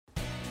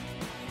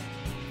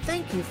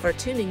Thank you for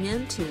tuning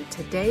in to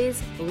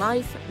today's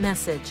life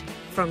message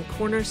from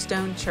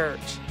Cornerstone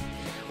Church.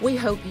 We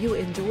hope you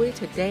enjoy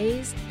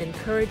today's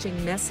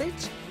encouraging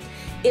message.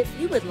 If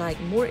you would like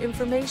more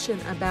information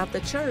about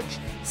the church,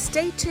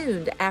 stay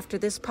tuned after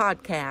this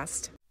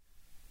podcast.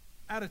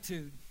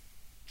 Attitude,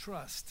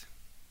 trust.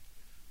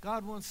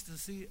 God wants to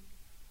see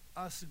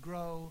us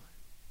grow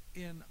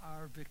in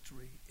our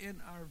victory,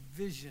 in our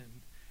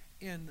vision,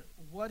 in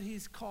what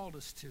He's called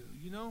us to.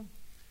 You know,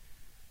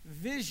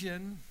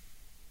 vision,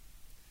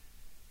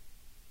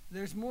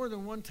 there's more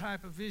than one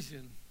type of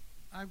vision.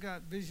 I've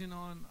got vision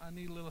on. I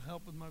need a little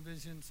help with my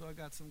vision, so I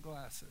got some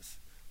glasses.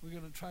 We're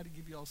going to try to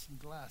give you all some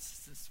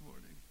glasses this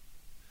morning.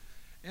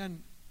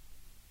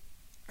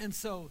 And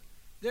so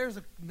there's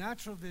a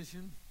natural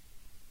vision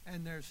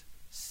and there's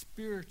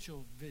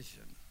spiritual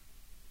vision.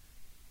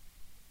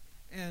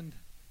 And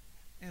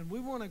we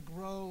want to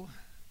grow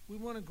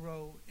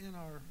in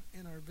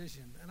our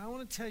vision. And I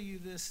want to tell you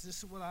this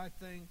is what I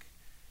think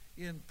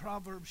in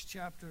Proverbs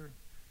chapter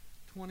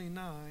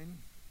 29.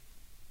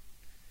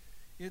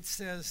 It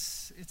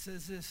says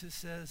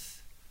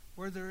this,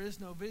 where there is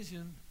no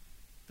vision,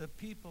 the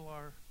people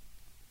are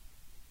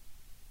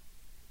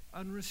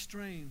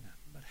unrestrained,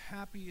 but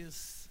happy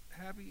is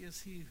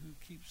he who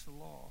keeps the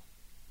law,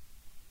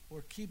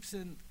 or keeps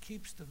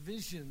the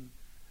vision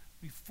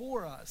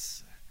before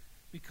us.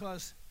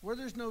 Because where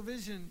there's no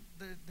vision,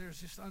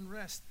 there's just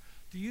unrest.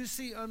 Do you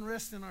see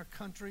unrest in our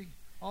country,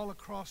 all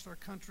across our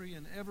country,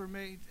 in every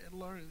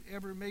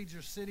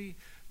major city?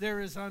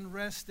 There is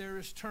unrest, there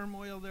is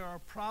turmoil, there are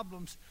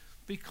problems,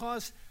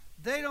 because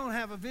they don't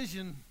have a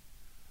vision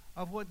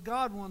of what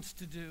God wants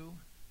to do.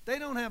 They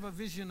don't have a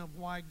vision of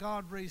why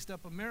God raised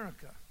up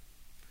America.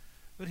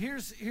 But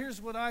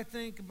here's what I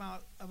think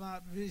about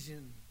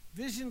vision.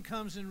 Vision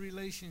comes in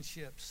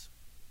relationships.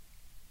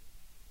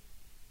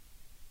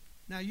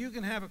 Now, you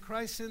can have a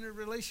Christ-centered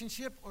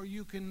relationship or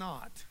you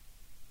cannot.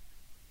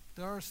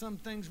 There are some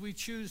things we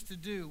choose to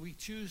do. We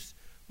choose.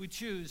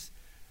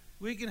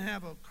 We can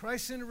have a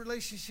Christ-centered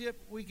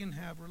relationship. We can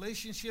have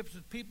relationships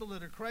with people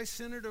that are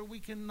Christ-centered, or we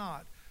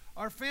cannot.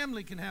 Our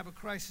family can have a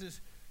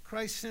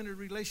Christ-centered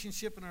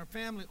relationship in our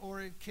family,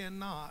 or it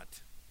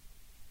cannot.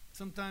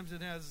 Sometimes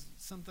it has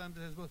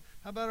both.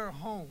 How about our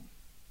home,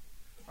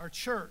 our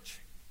church?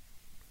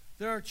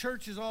 There are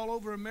churches all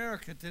over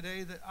America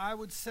today that I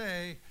would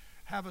say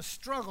have a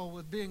struggle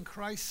with being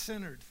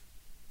Christ-centered.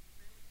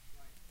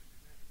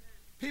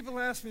 People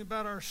ask me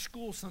about our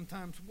school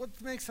sometimes. What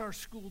makes our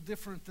school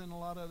different than a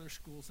lot of other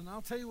schools? And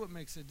I'll tell you what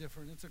makes it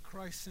different. It's a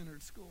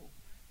Christ-centered school.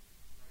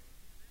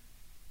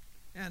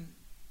 And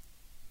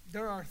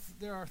there are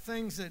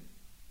things that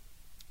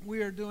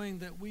we are doing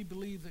that we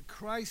believe that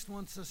Christ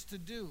wants us to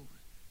do.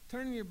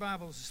 Turn in your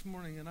Bibles this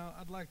morning, and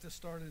I'd like to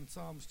start in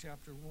Psalms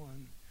chapter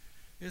 1.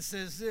 It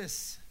says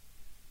this,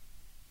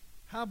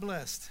 how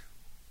blessed.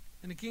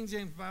 In the King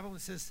James Bible,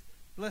 it says,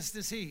 blessed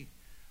is he.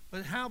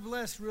 But how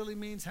blessed really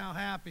means how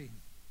happy.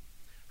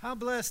 How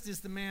blessed is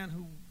the man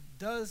who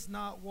does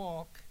not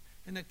walk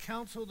in the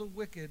counsel of the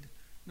wicked,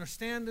 nor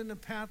stand in the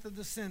path of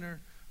the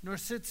sinner, nor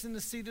sits in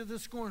the seat of the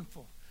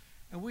scornful.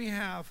 And we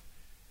have,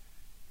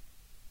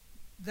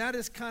 that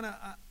is kind of,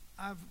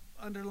 I've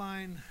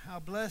underlined, how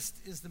blessed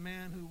is the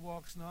man who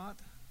walks not.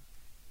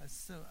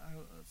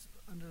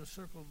 Under the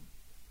circle,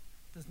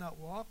 does not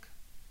walk.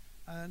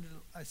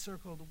 I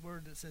circled the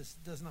word that says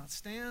does not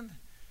stand,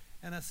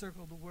 and I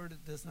circled the word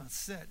that does not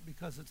sit,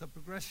 because it's a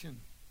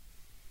progression.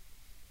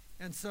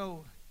 And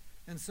so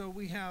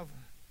we have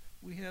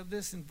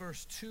this in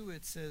verse 2.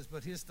 It says,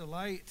 but his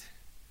delight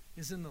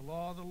is in the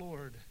law of the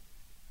Lord,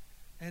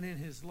 and in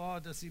his law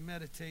does he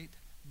meditate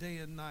day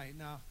and night.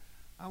 Now,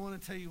 I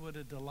want to tell you what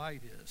a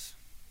delight is.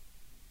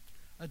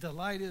 A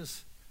delight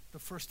is the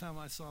first time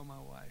I saw my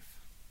wife.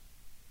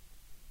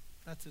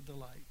 That's a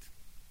delight.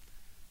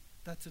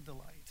 That's a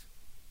delight.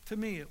 To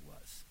me, it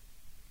was.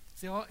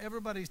 See,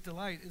 everybody's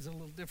delight is a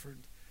little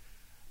different.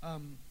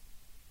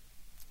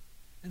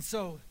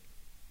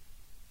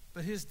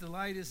 But his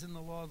delight is in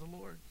the law of the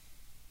Lord.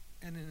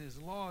 And in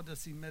his law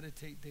does he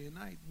meditate day and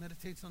night.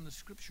 Meditates on the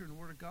scripture and the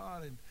word of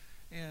God.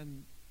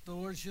 And the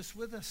Lord's just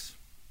with us.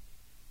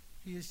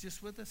 He is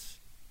just with us.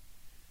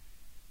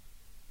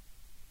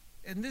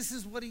 And this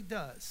is what he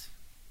does.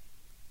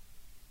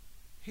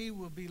 He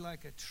will be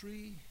like a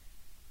tree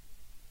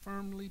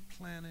firmly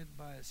planted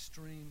by a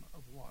stream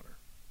of water.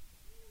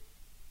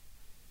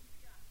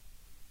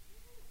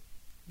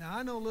 Now,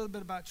 I know a little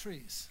bit about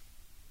trees.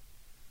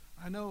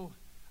 I know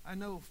a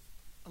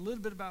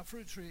little bit about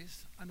fruit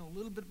trees. I know a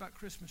little bit about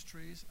Christmas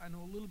trees. I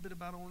know a little bit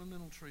about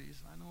ornamental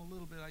trees. I know a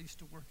little bit. I used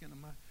to work in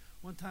them.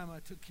 One time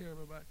I took care of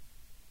about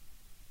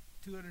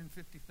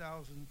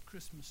 250,000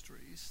 Christmas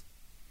trees.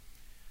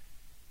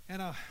 And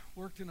I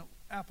worked in an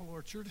apple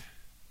orchard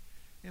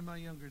in my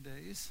younger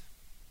days.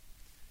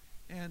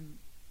 And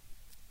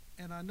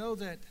I know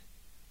that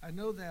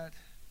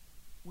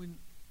when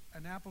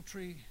an apple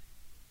tree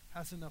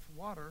has enough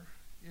water,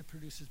 it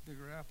produces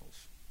bigger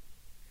apples,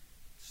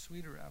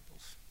 sweeter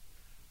apples.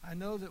 I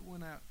know that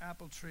when an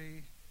apple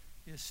tree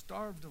is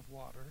starved of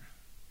water,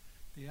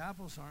 The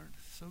apples aren't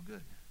so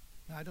good.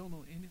 Now, I don't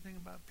know anything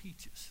about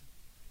peaches.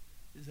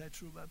 Is that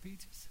true about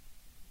peaches?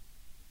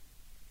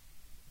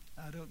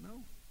 I don't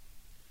know.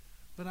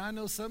 But I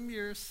know some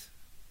years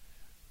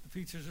the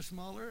peaches are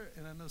smaller,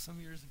 and I know some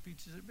years the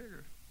peaches are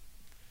bigger.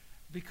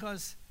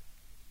 Because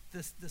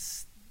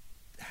this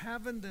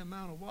having the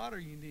amount of water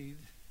you need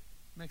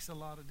makes a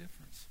lot of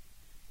difference.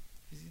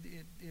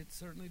 It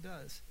certainly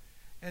does.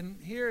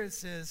 And here it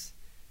says,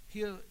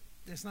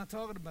 it's not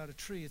talking about a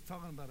tree, it's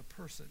talking about a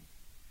person.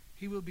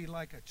 He will be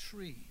like a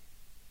tree,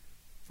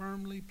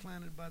 firmly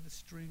planted by the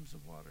streams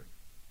of water,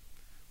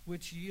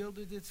 which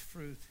yielded its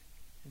fruit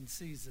in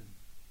season.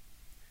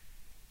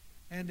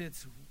 And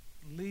its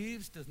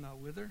leaves does not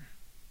wither,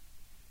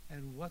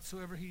 and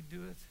whatsoever he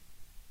doeth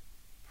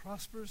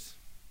prospers.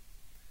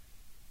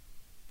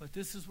 But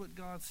this is what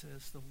God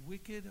says, the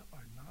wicked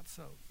are not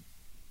so.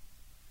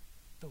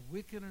 The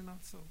wicked are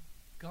not so.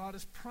 God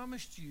has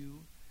promised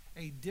you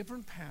a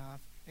different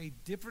path, a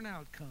different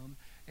outcome,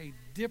 a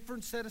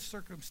different set of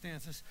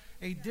circumstances,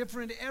 a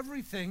different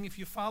everything if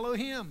you follow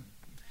him,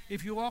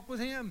 if you walk with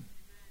him.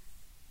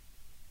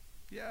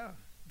 Yeah,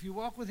 if you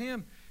walk with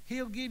him,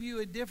 he'll give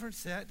you a different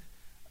set.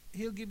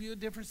 He'll give you a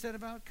different set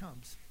of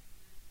outcomes.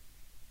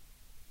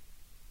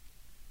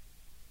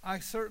 I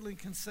certainly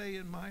can say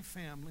in my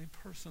family,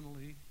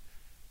 personally,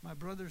 my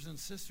brothers and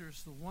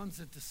sisters, the ones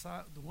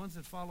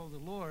that follow the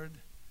Lord,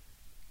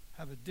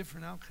 have a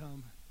different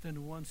outcome than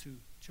the ones who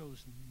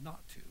chose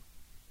not to.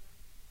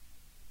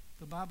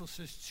 The Bible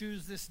says,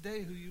 choose this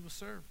day who you will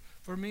serve.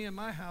 For me and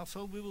my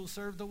household, we will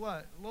serve the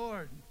what?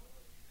 Lord.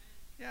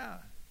 Yeah.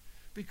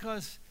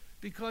 Because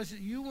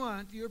you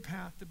want your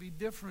path to be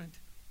different.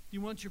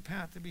 You want your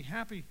path to be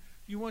happy.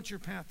 You want your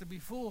path to be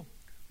full.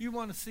 You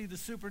want to see the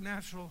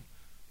supernatural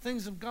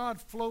things of God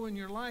flow in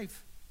your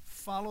life.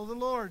 Follow the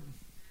Lord.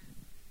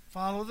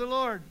 Follow the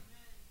Lord.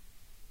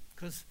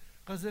 Because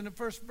in the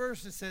first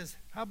verse it says,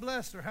 how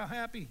blessed or how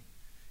happy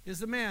is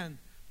the man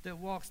that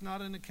walks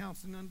not in the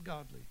counsel of the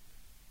ungodly.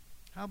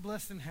 How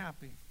blessed and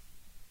happy.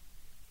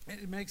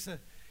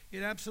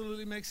 It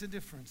absolutely makes a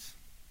difference.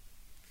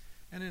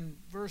 And in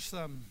verse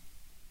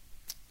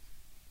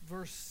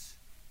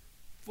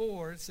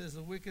 4, it says,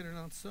 the wicked are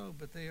not so,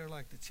 but they are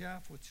like the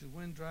chaff which the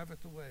wind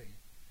driveth away.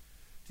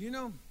 Do you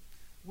know,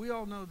 we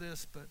all know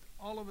this, but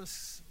all of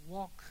us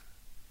walk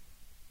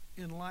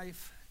in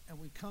life and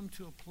we come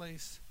to a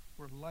place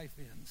where life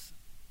ends.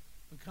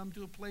 We come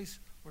to a place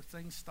where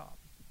things stop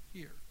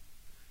here.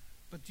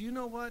 But do you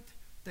know what?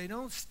 They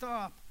don't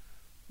stop.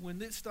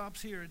 When it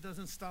stops here, it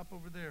doesn't stop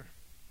over there.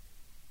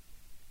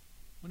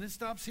 When it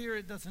stops here,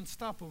 it doesn't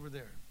stop over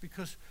there,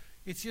 because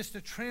it's just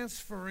a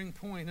transferring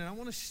point. And I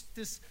want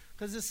to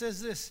because it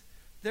says this,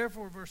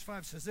 therefore, verse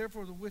 5 says,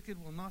 therefore the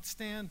wicked will not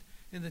stand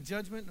in the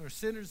judgment, nor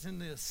sinners in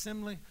the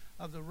assembly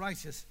of the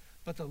righteous.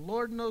 But the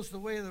Lord knows the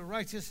way of the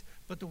righteous,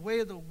 but the way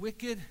of the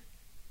wicked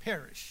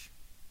perish.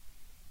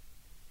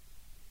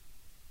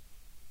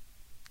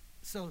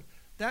 So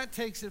that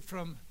takes it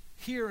from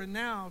here and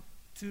now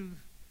to,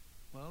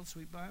 well,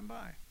 sweet by and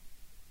by.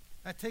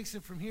 That takes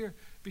it from here,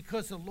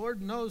 because the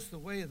Lord knows the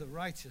way of the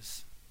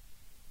righteous.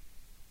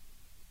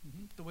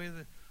 The way of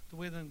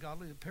the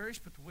ungodly will perish,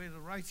 but the way of the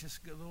righteous,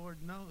 the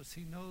Lord knows.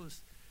 He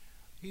knows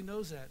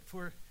that.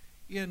 For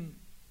in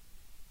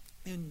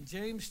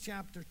James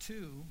chapter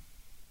 2,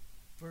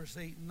 verse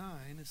 8 and 9,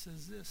 it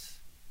says this.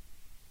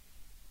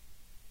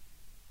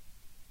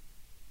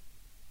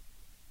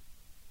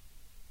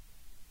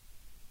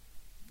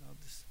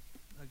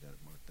 I got it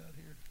marked out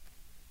here.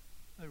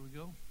 There we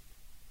go.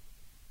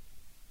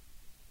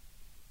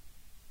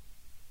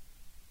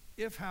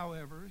 If,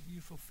 however,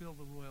 you fulfill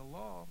the royal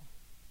law,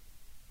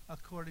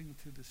 according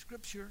to the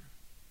scripture,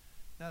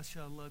 thou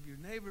shalt love your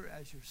neighbor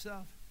as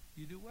yourself,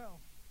 you do well.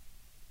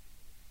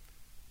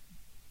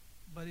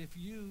 But if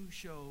you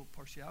show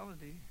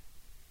partiality,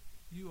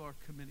 you are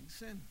committing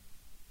sin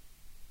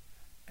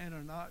and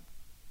are not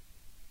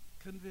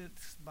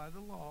convinced by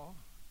the law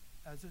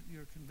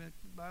you're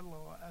convicted by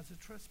law as a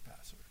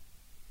trespasser.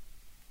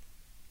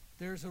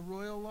 There's a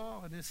royal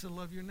law, and it's to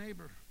love your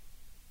neighbor.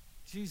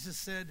 Jesus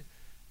said,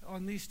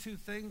 on these two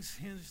things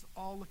hinged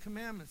all the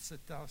commandments,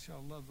 that thou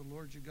shalt love the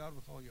Lord your God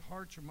with all your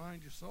heart, your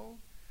mind, your soul,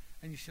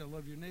 and you shall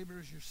love your neighbor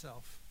as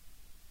yourself.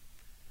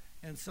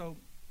 And so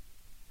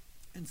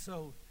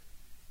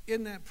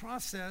in that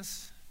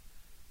process,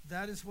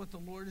 that is what the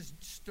Lord is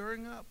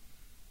stirring up.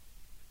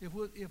 If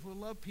we'll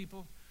love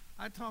people.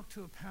 I talked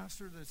to a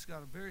pastor that's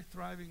got a very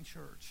thriving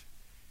church,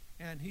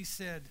 and he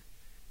said,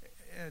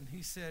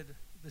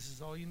 this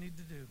is all you need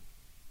to do.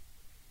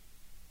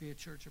 Be a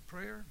church of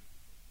prayer,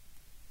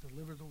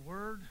 deliver the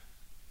word,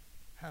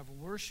 have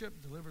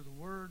worship, deliver the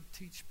word,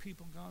 teach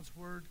people God's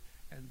word,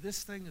 and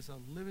this thing is a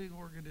living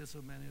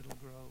organism, and it'll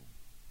grow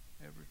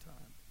every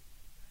time.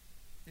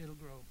 It'll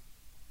grow.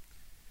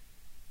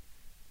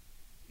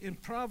 In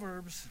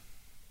Proverbs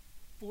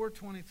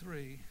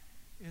 4:23,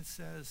 it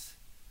says,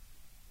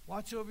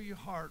 watch over your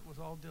heart with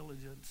all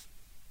diligence.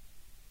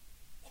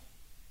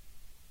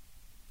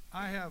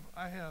 I have,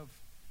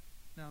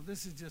 now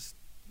this is just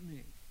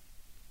me,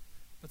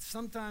 But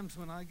sometimes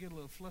when I get a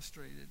little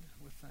frustrated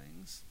with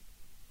things,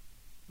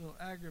 a little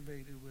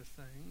aggravated with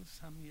things,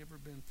 how many ever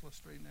been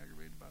frustrated and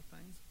aggravated about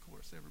things? Of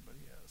course, everybody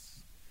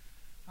has.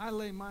 I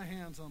lay my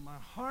hands on my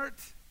heart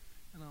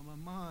and on my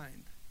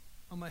mind,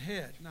 on my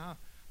head. Now,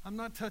 I'm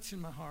not touching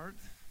my heart.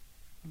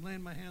 I'm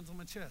laying my hands on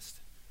my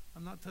chest.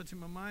 I'm not touching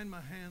my mind,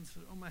 my hands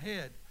on my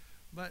head.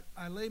 But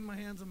I lay my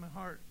hands on my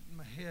heart and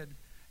my head,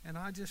 and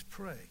I just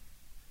pray.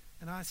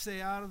 And I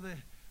say out of the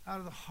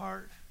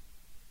heart,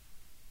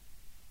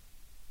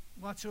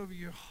 watch over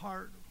your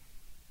heart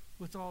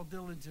with all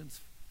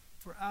diligence,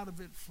 for out of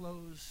it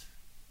flows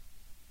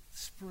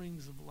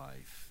springs of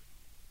life.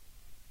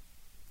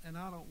 And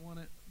I don't want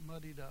it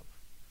muddied up.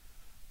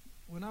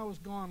 When I was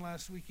gone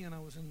last weekend, I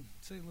was in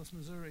St. Louis,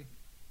 Missouri,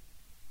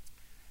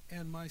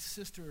 and my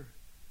sister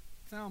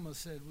Thelma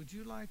said, would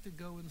you like to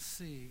go and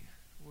see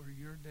where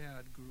your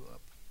dad grew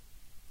up?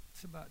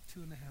 It's about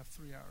 2.5,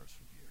 3 hours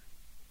from here.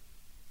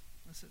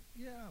 I said,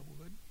 yeah, I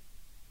would.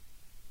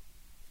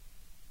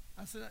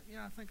 I said,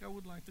 yeah, I think I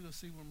would like to go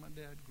see where my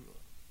dad grew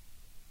up.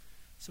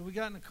 So we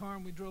got in the car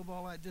and we drove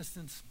all that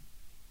distance,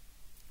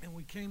 and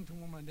we came to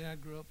where my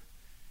dad grew up,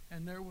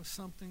 and there was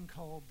something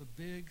called the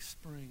Big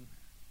Spring.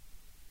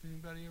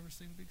 Anybody ever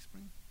seen Big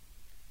Spring?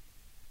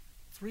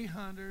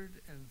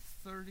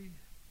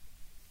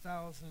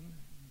 330,000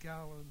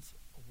 gallons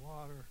of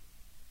water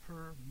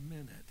per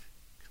minute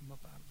come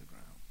up out of the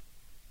ground.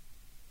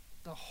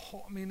 The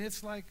whole, I mean,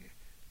 it's like,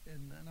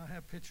 and I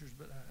have pictures,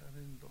 but I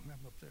don't have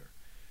them up there.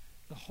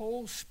 The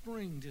whole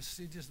spring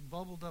it just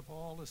bubbled up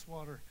all this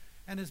water,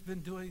 and it's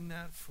been doing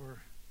that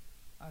for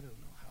I don't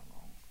know how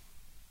long.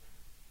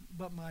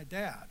 But my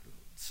dad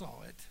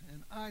saw it,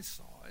 and I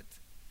saw it,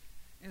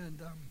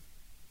 and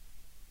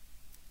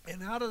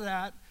out of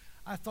that,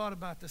 I thought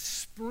about the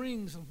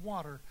springs of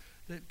water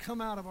that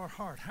come out of our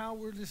heart, how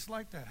we're just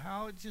like that,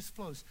 how it just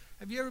flows.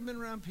 Have you ever been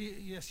around people?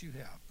 Yes, you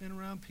have. Been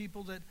around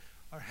people that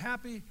are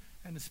happy,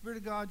 and the Spirit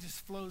of God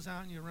just flows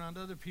out, and you're around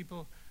other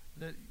people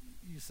that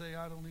you say,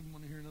 I don't even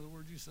want to hear another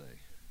word you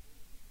say.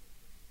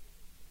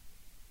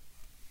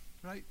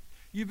 Right?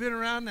 You've been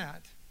around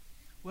that.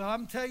 Well,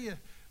 I'm telling you,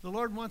 the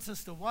Lord wants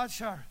us to watch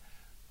our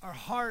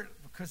heart,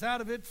 because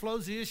out of it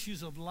flows the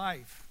issues of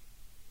life.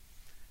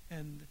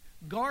 And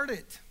guard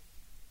it.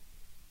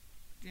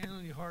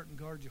 Handle your heart and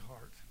guard your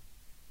heart.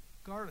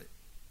 Guard it.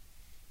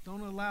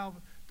 Don't allow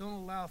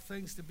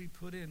things to be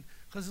put in.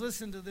 Because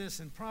listen to this,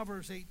 in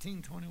Proverbs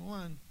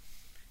 18:21,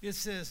 it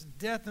says,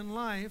 death and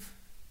life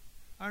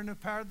are in the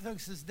power of the tongue.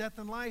 It says, death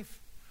and life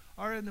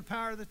are in the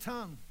power of the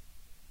tongue.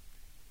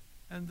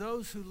 And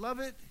those who love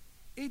it,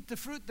 eat the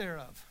fruit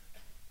thereof.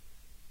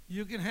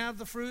 You can have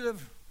the fruit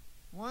of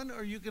one,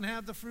 or you can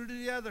have the fruit of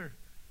the other.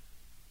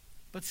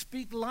 But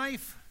speak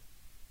life.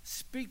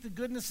 Speak the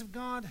goodness of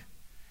God,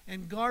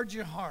 and guard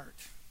your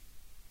heart.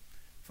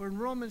 For in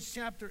Romans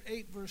chapter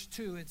 8, verse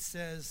 2, it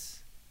says,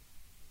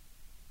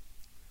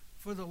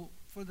 For the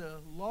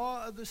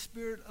law of the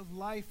Spirit of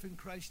life in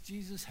Christ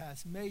Jesus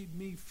has made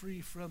me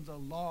free from the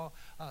law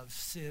of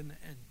sin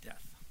and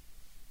death.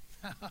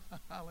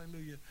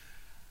 Hallelujah.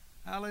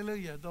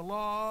 Hallelujah. The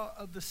law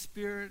of the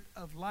Spirit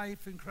of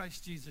life in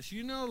Christ Jesus.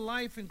 You know,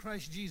 life in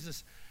Christ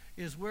Jesus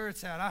is where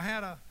it's at.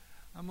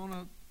 I'm going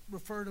to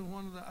refer to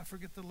I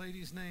forget the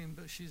lady's name,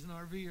 but she's an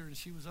RVer, and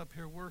she was up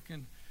here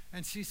working.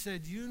 And she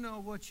said, you know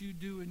what you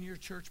do in your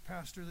church,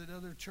 Pastor, that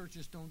other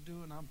churches don't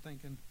do? And I'm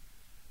thinking,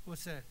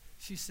 what's that?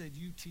 She said,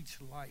 you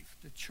teach life.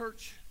 The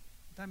church,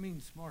 that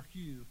means Mark,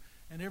 you,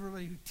 and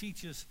everybody who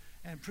teaches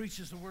and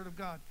preaches the Word of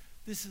God.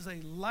 This is a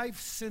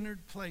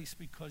life-centered place,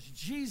 because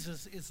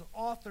Jesus is the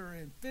author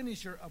and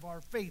finisher of our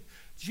faith.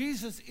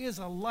 Jesus is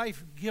a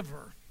life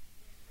giver,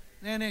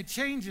 and it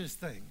changes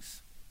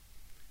things.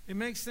 It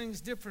makes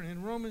things different.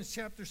 In Romans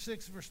chapter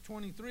 6, verse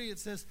 23, it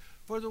says,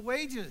 for the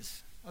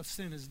wages of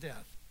sin is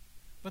death,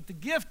 but the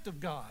gift of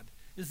God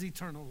is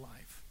eternal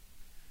life.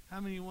 How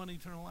many want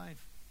eternal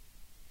life?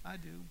 I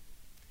do.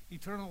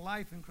 Eternal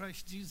life in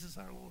Christ Jesus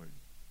our Lord.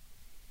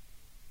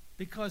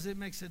 Because it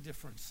makes a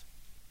difference.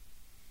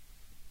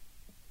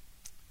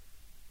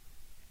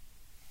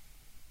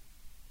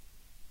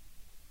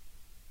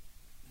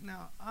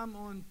 Now, I'm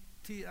on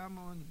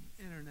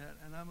internet,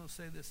 and I'm going to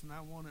say this, and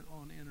I want it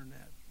on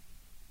internet.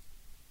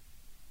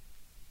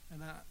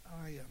 And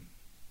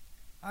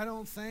I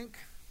don't think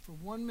for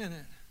 1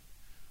 minute,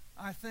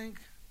 I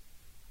think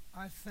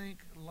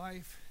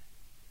life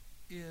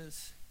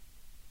is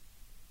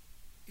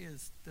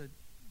the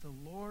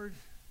Lord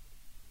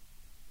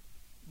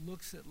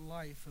looks at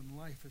life, and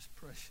life is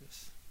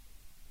precious.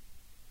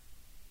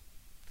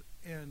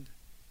 And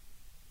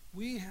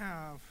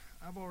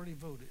I've already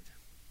voted,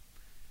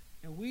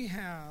 and we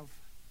have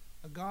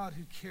a God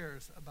who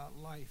cares about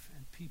life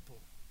and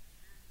people.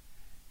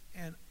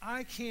 And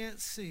I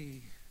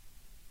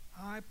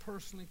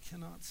personally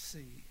cannot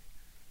see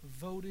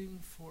voting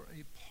for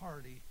a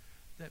party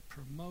that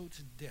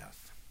promotes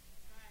death.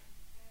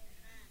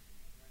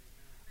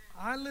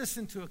 I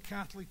listened to a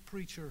Catholic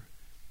preacher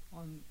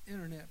on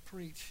internet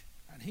preach,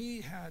 and he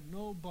had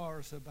no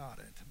bars about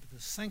it, but the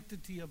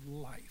sanctity of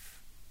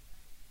life.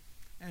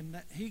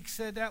 And he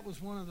said that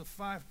was one of the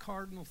 5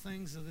 cardinal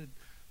things of the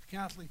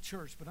Catholic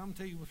Church. But I'm going to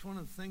tell you what's one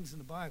of the things in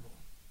the Bible.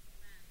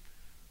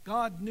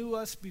 God knew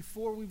us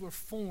before we were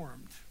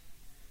formed.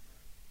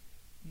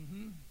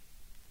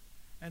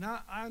 And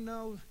I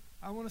know,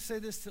 I want to say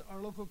this to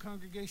our local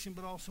congregation,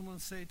 but also want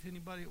to say it to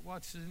anybody that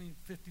watches, any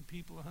 50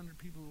 people, 100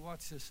 people who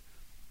watch this.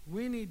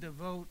 We need to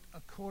vote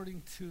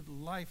according to the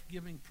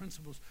life-giving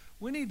principles.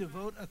 We need to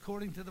vote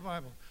according to the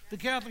Bible. The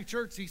Catholic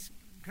Church,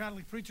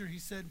 Catholic preacher, he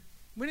said,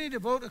 we need to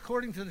vote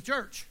according to the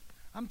church.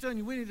 I'm telling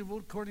you, we need to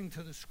vote according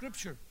to the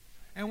Scripture.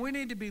 And we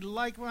need to be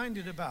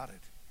like-minded about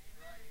it.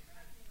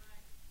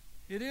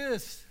 It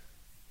is.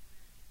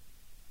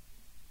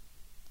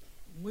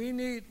 We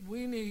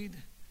need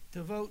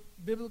to vote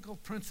biblical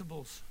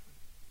principles,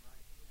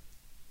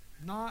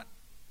 not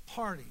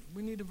party.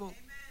 We need to vote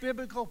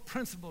biblical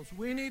principles.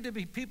 We need to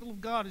be people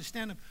of God who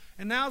stand up.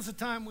 And now's the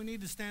time we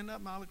need to stand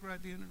up. Malik, right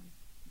at the end.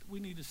 We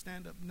need to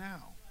stand up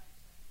now.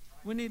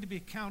 We need to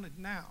be counted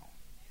now.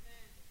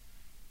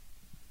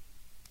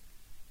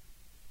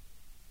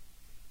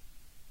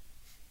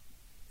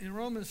 In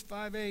Romans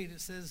 5:8,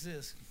 it says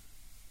this.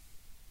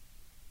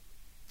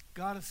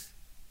 God has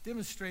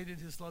demonstrated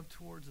his love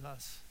towards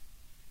us,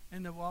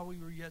 and that while we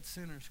were yet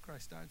sinners,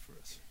 Christ died for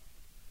us.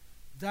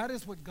 That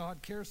is what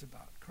God cares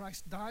about.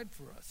 Christ died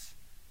for us.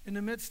 In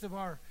the midst of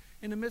our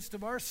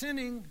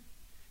sinning,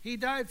 he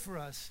died for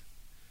us.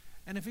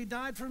 And if he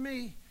died for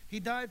me, he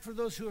died for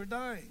those who are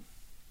dying.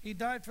 He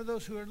died for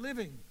those who are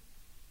living.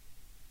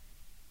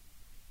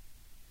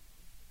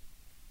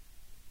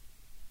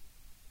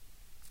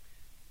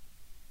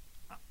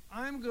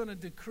 I'm going to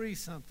decree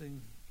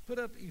something. Put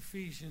up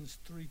Ephesians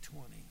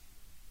 3:20.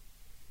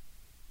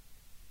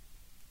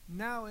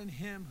 Now in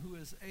him who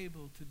is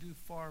able to do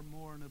far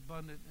more and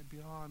abundant and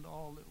beyond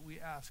all that we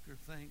ask or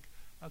think,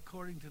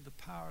 according to the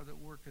power that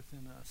worketh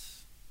in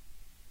us.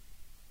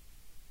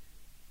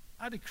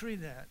 I decree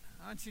that.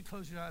 I want you to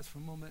close your eyes for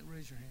a moment and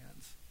raise your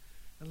hands.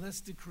 And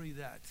let's decree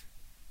that.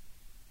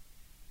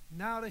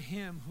 Now to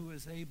him who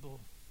is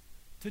able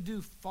to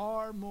do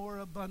far more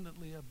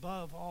abundantly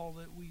above all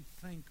that we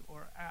think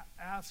or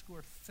ask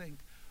or think,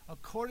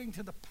 according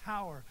to the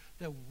power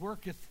that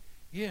worketh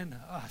in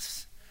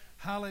us.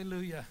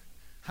 Hallelujah.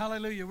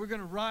 Hallelujah. We're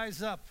going to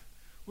rise up.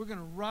 We're going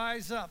to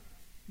rise up.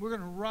 We're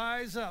going to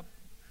rise up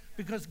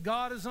because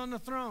God is on the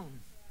throne.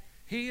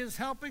 He is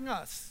helping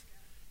us.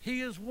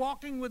 He is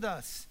walking with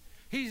us.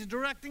 He's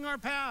directing our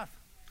path.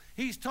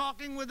 He's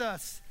talking with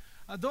us.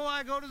 Though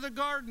I go to the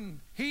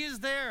garden, he is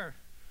there.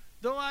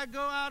 Though I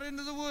go out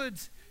into the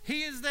woods,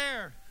 he is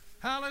there.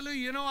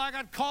 Hallelujah. You know, I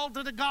got called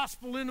to the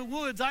gospel in the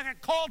woods. I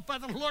got called by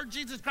the Lord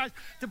Jesus Christ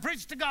to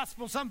preach the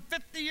gospel some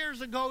 50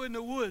 years ago in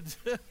the woods.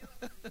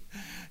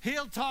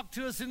 He'll talk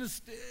to us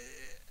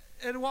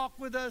and walk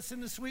with us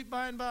in the sweet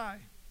by and by.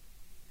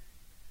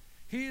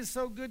 He is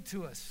so good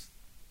to us.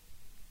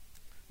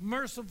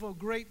 Merciful,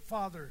 great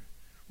Father,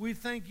 we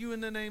thank you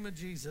in the name of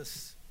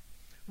Jesus.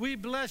 We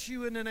bless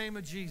you in the name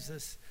of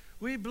Jesus.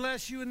 We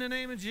bless you in the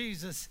name of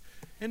Jesus.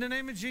 In the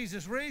name of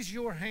Jesus, raise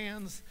your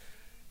hands.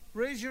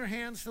 Raise your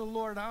hands to the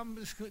Lord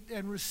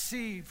and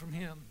receive from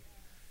him.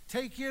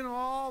 Take in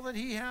all that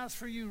he has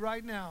for you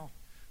right now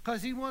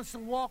because he wants to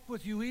walk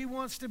with you. He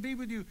wants to be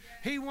with you.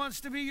 He wants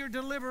to be your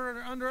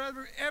deliverer under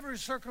every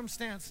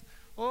circumstance.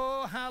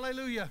 Oh,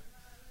 hallelujah.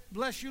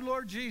 Bless you,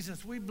 Lord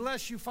Jesus. We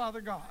bless you,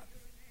 Father God.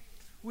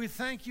 We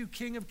thank you,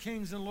 King of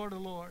Kings and Lord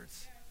of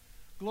Lords.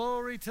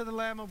 Glory to the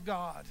Lamb of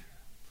God.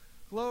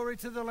 Glory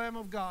to the Lamb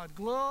of God.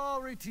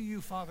 Glory to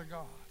you, Father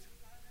God.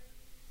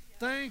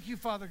 Thank you,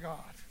 Father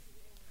God.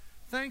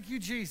 Thank you,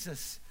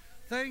 Jesus.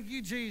 Thank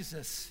you,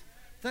 Jesus.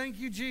 Thank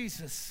you,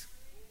 Jesus.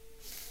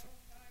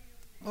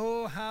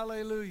 Oh,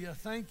 hallelujah.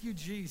 Thank you,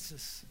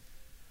 Jesus.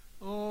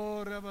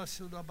 Oh,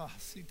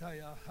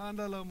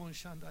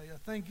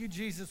 thank you,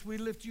 Jesus. We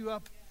lift you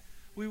up.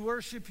 We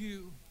worship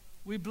you.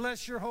 We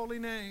bless your holy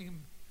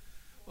name.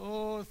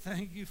 Oh,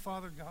 thank you,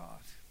 Father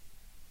God.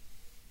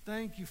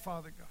 Thank you,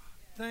 Father God.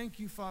 Thank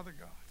you, Father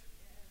God.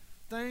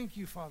 Thank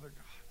you, Father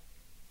God.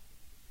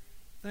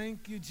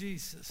 Thank you,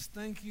 Jesus.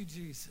 Thank you,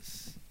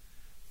 Jesus.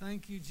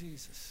 Thank you,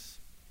 Jesus.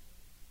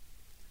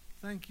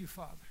 Thank you,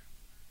 Father.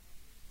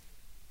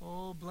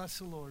 Oh, bless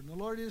the Lord. The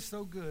Lord is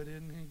so good,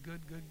 isn't he?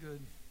 Good, good,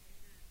 good.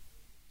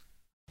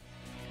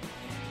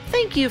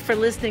 Thank you for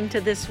listening to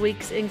this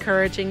week's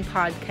encouraging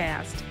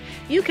podcast.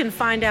 You can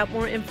find out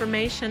more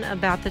information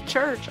about the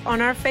church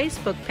on our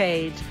Facebook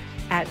page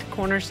at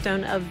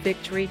Cornerstone of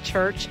Victory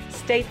Church,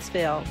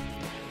 Statesville.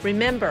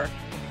 Remember,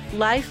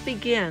 life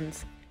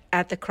begins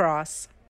at the cross.